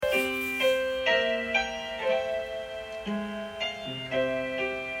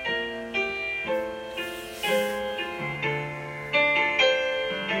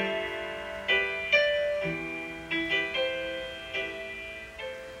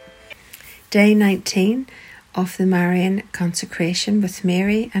Day 19 of the Marian Consecration with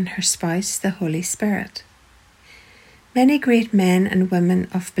Mary and her spouse, the Holy Spirit. Many great men and women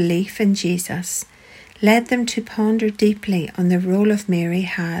of belief in Jesus led them to ponder deeply on the role of Mary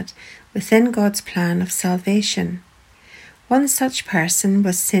had within God's plan of salvation. One such person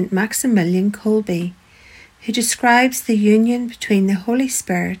was St. Maximilian Kolbe, who describes the union between the Holy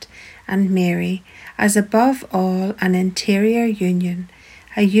Spirit and Mary as above all an interior union,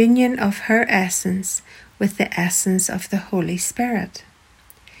 a union of her essence with the essence of the Holy Spirit.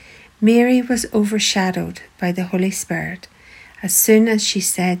 Mary was overshadowed by the Holy Spirit as soon as she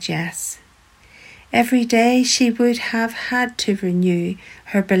said yes. Every day she would have had to renew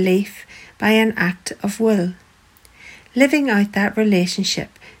her belief by an act of will, living out that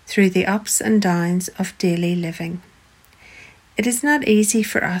relationship through the ups and downs of daily living. It is not easy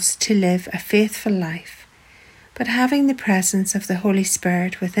for us to live a faithful life, but having the presence of the Holy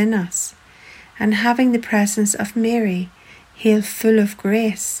Spirit within us, and having the presence of Mary, hail full of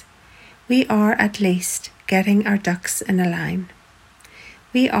grace, we are at least getting our ducks in a line.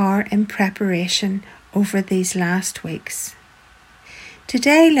 We are in preparation over these last weeks.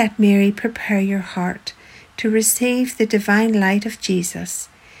 Today let Mary prepare your heart to receive the divine light of Jesus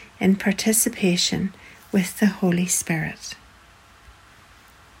in participation with the Holy Spirit.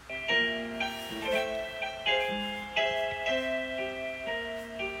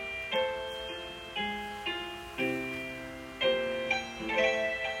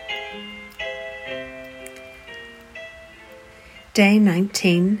 Day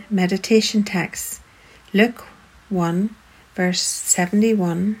 19 Meditation Text, Luke 1, verse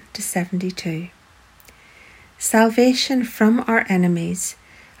 71 to 72. Salvation from our enemies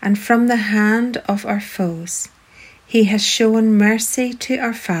and from the hand of our foes. He has shown mercy to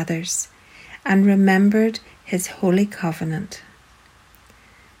our fathers and remembered his holy covenant.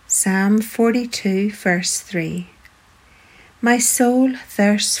 Psalm 42, verse 3. My soul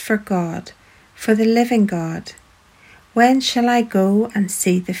thirsts for God, for the living God. When shall I go and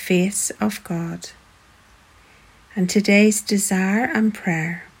see the face of God? And today's desire and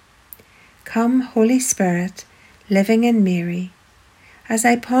prayer. Come, Holy Spirit, living in Mary, as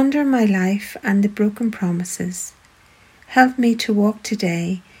I ponder my life and the broken promises, help me to walk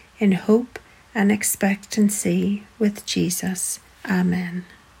today in hope and expectancy with Jesus. Amen.